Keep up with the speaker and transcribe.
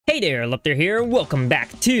Hey there, Lupter here. Welcome back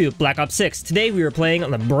to Black Ops 6. Today we are playing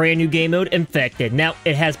on the brand new game mode, Infected. Now,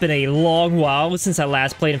 it has been a long while since I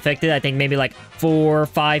last played Infected. I think maybe like 4 or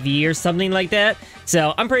 5 years, something like that.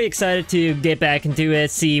 So I'm pretty excited to get back into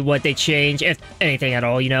it, see what they change, if anything at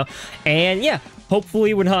all, you know. And yeah,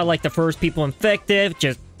 hopefully we're not like the first people infected,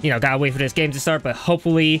 just, you know, gotta wait for this game to start, but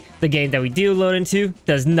hopefully the game that we do load into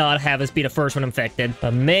does not have us be the first one infected.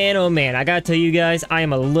 But man, oh man, I gotta tell you guys, I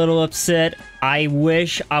am a little upset. I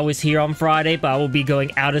wish I was here on Friday, but I will be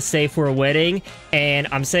going out of state for a wedding, and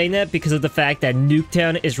I'm saying that because of the fact that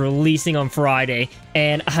Nuketown is releasing on Friday,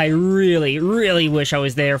 and I really, really wish I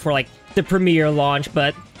was there for, like, the premiere launch,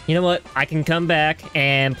 but you know what? I can come back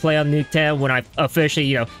and play on Nuketown when I officially,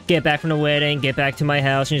 you know, get back from the wedding, get back to my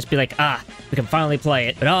house, and just be like, we can finally play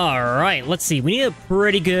it. But alright, let's see. We need a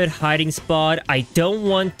pretty good hiding spot. I don't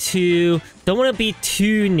want to be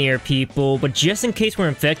too near people, but just in case we're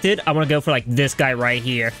infected, I want to go for, like, this guy right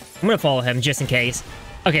here. I'm gonna follow him just in case.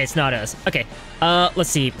 Okay, it's not us. Okay, let's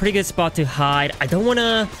see. Pretty good spot to hide. I don't want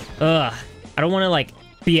to, like,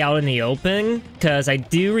 be out in the open, because I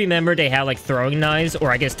do remember they have like throwing knives,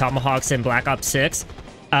 or I guess tomahawks in Black Ops 6.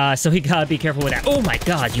 So we gotta be careful with that. Oh my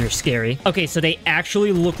god, you're scary. Okay, so they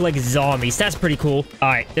actually look like zombies. That's pretty cool.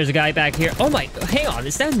 Alright, there's a guy back here. Oh my, hang on,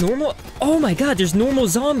 is that normal? Oh my god, there's normal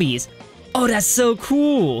zombies. Oh, that's so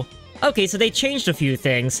cool. Okay, so they changed a few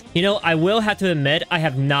things. You know, I will have to admit, I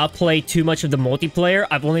have not played too much of the multiplayer.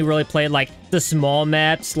 I've only really played, like, the small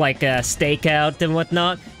maps, like, Stakeout and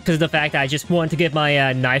whatnot, because of the fact that I just wanted to get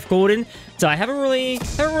my, knife golden. So I haven't really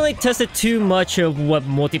tested too much of what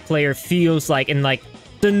multiplayer feels like in, like,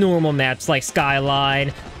 the normal maps, like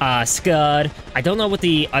Skyline, Scud. I don't know what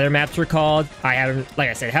the other maps were called. I haven't,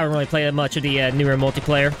 like I said, haven't really played much of the newer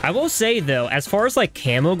multiplayer. I will say, though, as far as, like,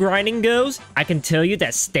 camo grinding goes, I can tell you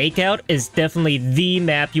that Stakeout is definitely the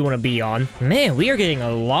map you want to be on. Man, we are getting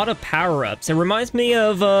a lot of power-ups. It reminds me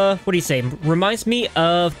of, what do you say? Reminds me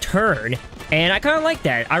of Turn. And I kind of like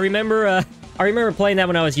that. I remember playing that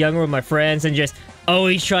when I was younger with my friends and just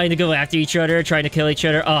always trying to go after each other, trying to kill each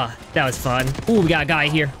other. Oh, that was fun. Ooh, we got a guy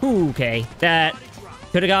here. Ooh, okay. That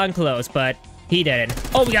could have gotten close, but he didn't.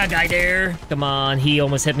 Oh, we got a guy there. Come on. He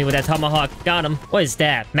almost hit me with that tomahawk. Got him. What is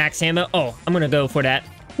that? Max ammo? Oh, I'm gonna go for that.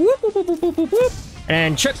 Whoop, whoop, whoop, whoop, whoop, whoop, whoop.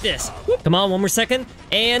 And chuck this. Whoop. Come on, one more second.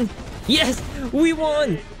 And yes, we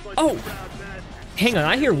won. Oh. Hang on,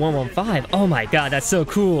 I hear 115. Oh my god, that's so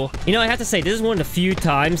cool. You know, I have to say, this is one of the few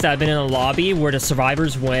times that I've been in a lobby where the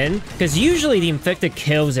survivors win, because usually the infected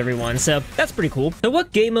kills everyone, so that's pretty cool. So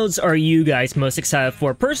what game modes are you guys most excited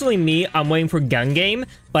for? Personally, me, I'm waiting for gun game,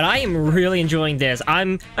 but I am really enjoying this.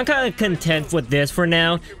 I'm kind of content with this for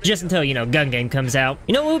now, just until, you know, gun game comes out.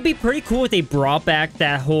 You know, it would be pretty cool if they brought back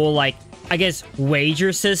that whole, like, I guess,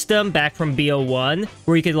 wager system back from BO1,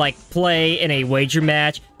 where you could, like, play in a wager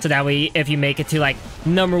match, so that way, if you make it to, like,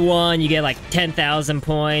 number 1, you get, like, 10,000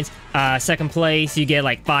 points, second place, you get,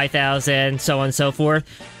 like, 5,000, so on and so forth.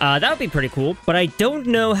 That would be pretty cool, but I don't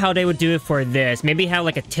know how they would do it for this. Maybe have,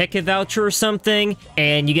 like, a ticket voucher or something,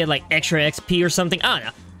 and you get, like, extra XP or something. I don't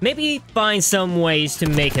know. Maybe find some ways to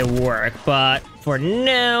make it work, but for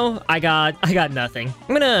now, I got nothing.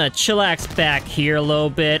 I'm gonna chillax back here a little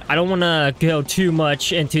bit. I don't want to go too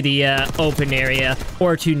much into the open area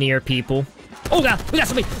or too near people. Oh god, we got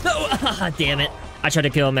somebody! No, damn it. I tried to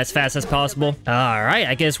kill him as fast as possible. Alright,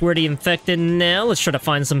 I guess we're the infected now. Let's try to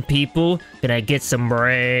find some people. Gonna get some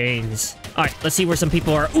brains. Alright, let's see where some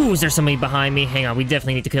people are. Ooh, is there somebody behind me? Hang on, we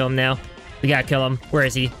definitely need to kill him now. We gotta kill him. Where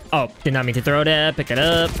is he? Oh, did not mean to throw that. Pick it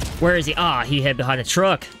up. Where is he? Ah, he hid behind a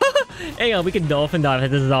truck. Hang on, we can dolphin dive at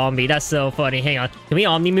this zombie. That's so funny. Hang on. Can we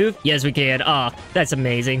omni move? Yes, we can. Ah, that's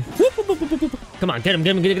amazing. Come on, get him,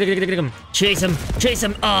 get him, get him. Chase him, chase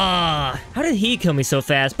him. Ah, how did he kill me so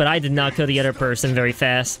fast? But I did not kill the other person very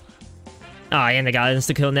fast. Ah, and the guy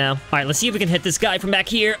insta kill now. All right, let's see if we can hit this guy from back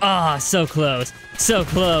here. Ah, so close. So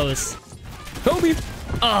close. Kobe.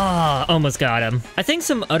 Ah, almost got him. I think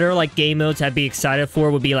some other, like, game modes I'd be excited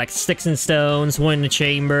for would be, like, Sticks and Stones, One in the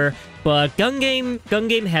Chamber, but gun game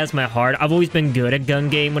has my heart. I've always been good at gun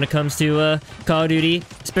game when it comes to, Call of Duty,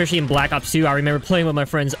 especially in Black Ops 2. I remember playing with my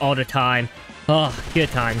friends all the time. Oh, good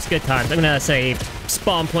times, good times. I'm gonna say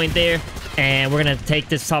spawn point there, and we're gonna take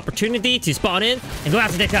this opportunity to spawn in and go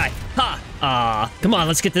after that guy. Ha! Ah, come on,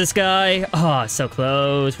 let's get this guy. Ah, so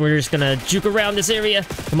close. We're just gonna juke around this area.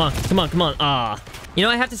 Come on, come on, come on. Ah. You know,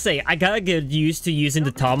 I have to say, I gotta get used to using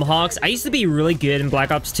the tomahawks. I used to be really good in Black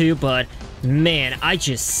Ops 2, but man, I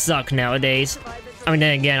just suck nowadays. I mean,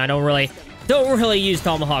 then again, I don't really use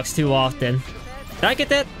tomahawks too often. Did I get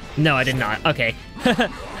that? No, I did not. Okay.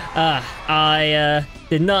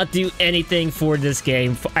 did not do anything for this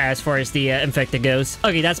game as far as the infected goes.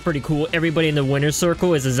 Okay, that's pretty cool. Everybody in the winner's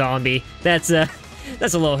circle is a zombie. That's a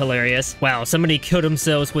little hilarious. Wow, somebody killed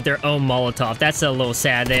themselves with their own Molotov. That's a little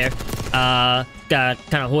sad there. Gotta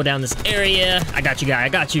kind of hold down this area. I got you, guy. I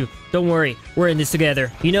got you. Don't worry. We're in this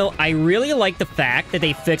together. You know, I really like the fact that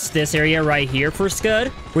they fixed this area right here for Scud,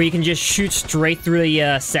 where you can just shoot straight through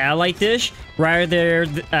the satellite dish, rather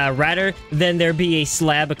than there be a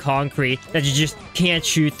slab of concrete that you just can't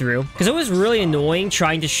shoot through. Because it was really annoying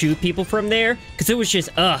trying to shoot people from there, because it was just,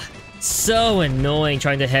 so annoying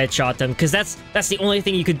trying to headshot them, because that's the only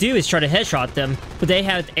thing you could do is try to headshot them. But they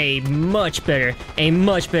had a much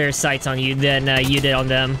better sights on you than you did on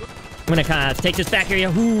them. I'm gonna kind of take this back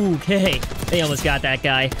area. Ooh, okay. They almost got that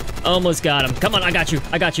guy. Almost got him. Come on, I got you.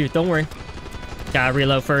 I got you. Don't worry. Gotta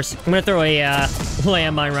reload first. I'm gonna throw a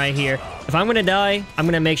landmine right here. If I'm gonna die, I'm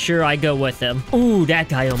gonna make sure I go with him. Ooh, that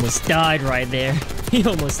guy almost died right there. He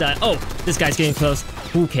almost died. Oh, this guy's getting close.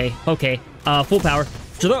 Okay, okay. Full power.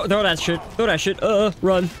 Throw that shit. Throw that shit.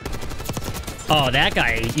 Run. Oh, that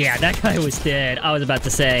guy. Yeah, that guy was dead. I was about to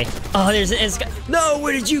say. Oh, there's this guy. No,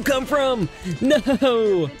 where did you come from? No.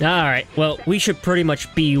 All right. Well, we should pretty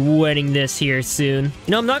much be winning this here soon.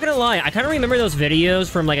 You know, I'm not gonna lie. I kind of remember those videos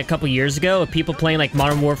from like a couple years ago of people playing like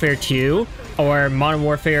Modern Warfare 2 or Modern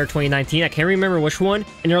Warfare 2019. I can't remember which one.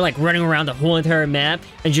 And they're like running around the whole entire map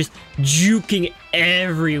and just juking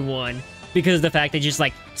everyone. Because of the fact they just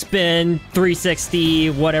like spin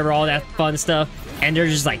 360, whatever, all that fun stuff. And they're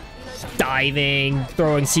just like diving,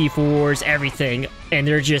 throwing C4s, everything. And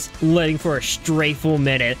they're just living for a straight full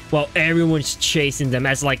minute while everyone's chasing them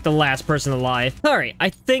as like the last person alive. Alright,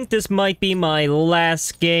 I think this might be my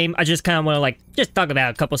last game. I just kind of want to like just talk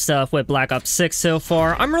about a couple stuff with Black Ops 6 so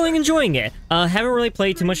far. I'm really enjoying it. Haven't really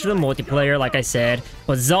played too much of the multiplayer, like I said.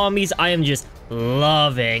 But zombies, I am just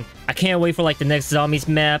loving. I can't wait for like the next zombies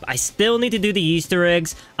map. I still need to do the Easter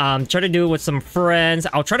eggs. Try to do it with some friends.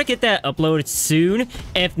 I'll try to get that uploaded soon.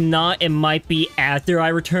 If not, it might be after I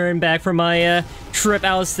return back from my trip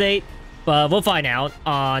out of state. But we'll find out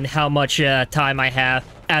on how much time I have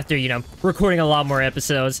after, you know, recording a lot more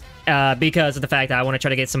episodes. Because of the fact that I want to try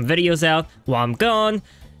to get some videos out while I'm gone.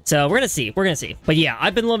 So we're gonna see. We're gonna see. But yeah,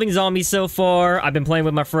 I've been loving zombies so far. I've been playing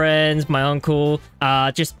with my friends, my uncle.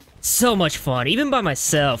 Just so much fun, even by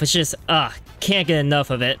myself. It's just, can't get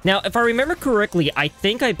enough of it. Now, if I remember correctly, I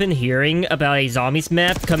think I've been hearing about a zombies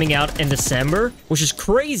map coming out in December, which is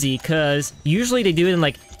crazy, because usually they do it in,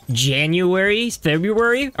 like, January,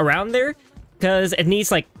 February, around there, because it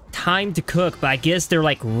needs, like, time to cook, but I guess they're,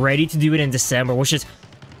 like, ready to do it in December, which is...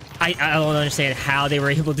 I don't understand how they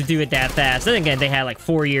were able to do it that fast. Then again, they had, like,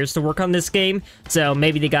 4 years to work on this game, so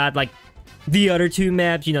maybe they got, like, the other two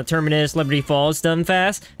maps, you know, Terminus, Liberty Falls, done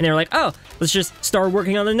fast. And they're like, oh, let's just start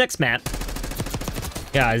working on the next map.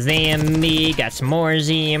 Got a zombie, got some more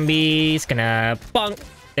zombies. Gonna bonk.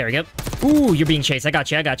 There we go. Ooh, you're being chased. I got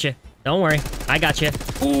you, I got you. Don't worry, I got you.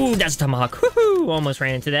 Ooh, that's a tomahawk. Woohoo! Almost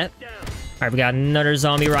ran into that. Alright, we got another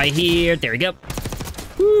zombie right here. There we go.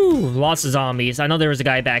 Ooh, lots of zombies. I know there was a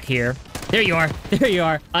guy back here. There you are. There you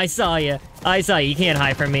are. I saw you. I saw you. You can't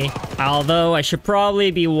hide from me. Although, I should probably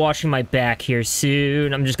be watching my back here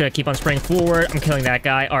soon. I'm just gonna keep on sprinting forward. I'm killing that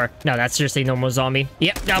guy. Or, no, that's just a normal zombie.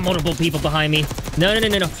 Yep, got multiple people behind me. No, no, no,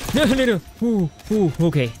 no, no. No, no, no. Ooh, ooh,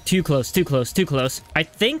 okay. Too close, too close, too close. I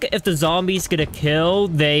think if the zombies get a kill,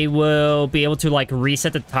 they will be able to, like,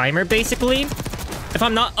 reset the timer, basically. If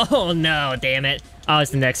I'm not... Oh, no, damn it. Oh,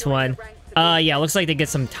 it's the next one. Yeah, looks like they get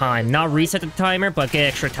some time. Not reset the timer, but get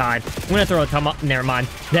extra time. I'm gonna throw a tomahawk. Never mind.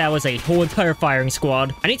 That was a whole entire firing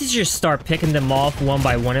squad. I need to just start picking them off one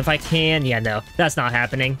by one if I can. Yeah, no, that's not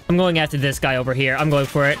happening. I'm going after this guy over here. I'm going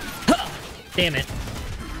for it. Huh! Damn it.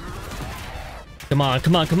 Come on,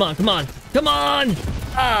 come on, come on, come on. Come on!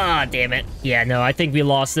 Ah, damn it. Yeah, no, I think we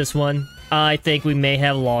lost this one. I think we may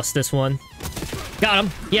have lost this one. Got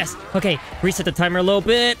him. Yes. Okay, reset the timer a little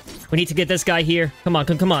bit. We need to get this guy here. Come on,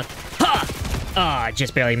 come on. Ha! Ah,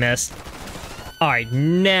 just barely missed. Alright,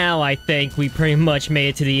 now I think we pretty much made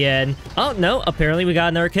it to the end. Oh, no, apparently we got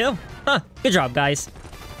another kill. Huh, good job, guys.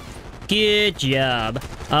 Good job.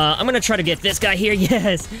 I'm gonna try to get this guy here.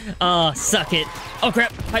 Yes! Suck it. Oh,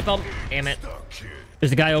 crap. Pipe bomb. Damn it.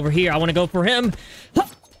 There's a guy over here. I want to go for him. Huh!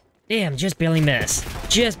 Damn, just barely missed.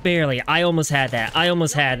 Just barely. I almost had that. I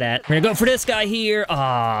almost had that. We're gonna go for this guy here.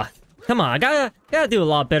 Come on, I gotta do a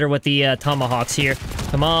lot better with the tomahawks here.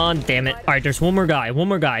 Come on, damn it. All right, there's one more guy, one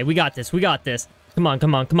more guy. We got this, we got this. Come on,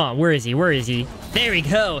 come on, come on. Where is he? Where is he? There we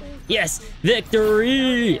go. Yes,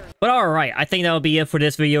 victory. But all right, I think that'll be it for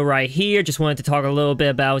this video right here. Just wanted to talk a little bit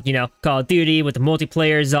about, you know, Call of Duty with the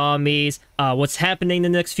multiplayer zombies, what's happening the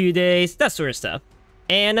next few days, that sort of stuff.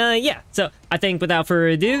 And yeah, so I think without further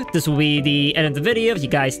ado, this will be the end of the video. If you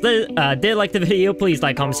guys did like the video, please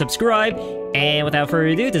like, comment, subscribe. And without further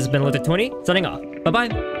ado, this has been Luther20, signing off.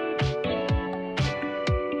 Bye-bye.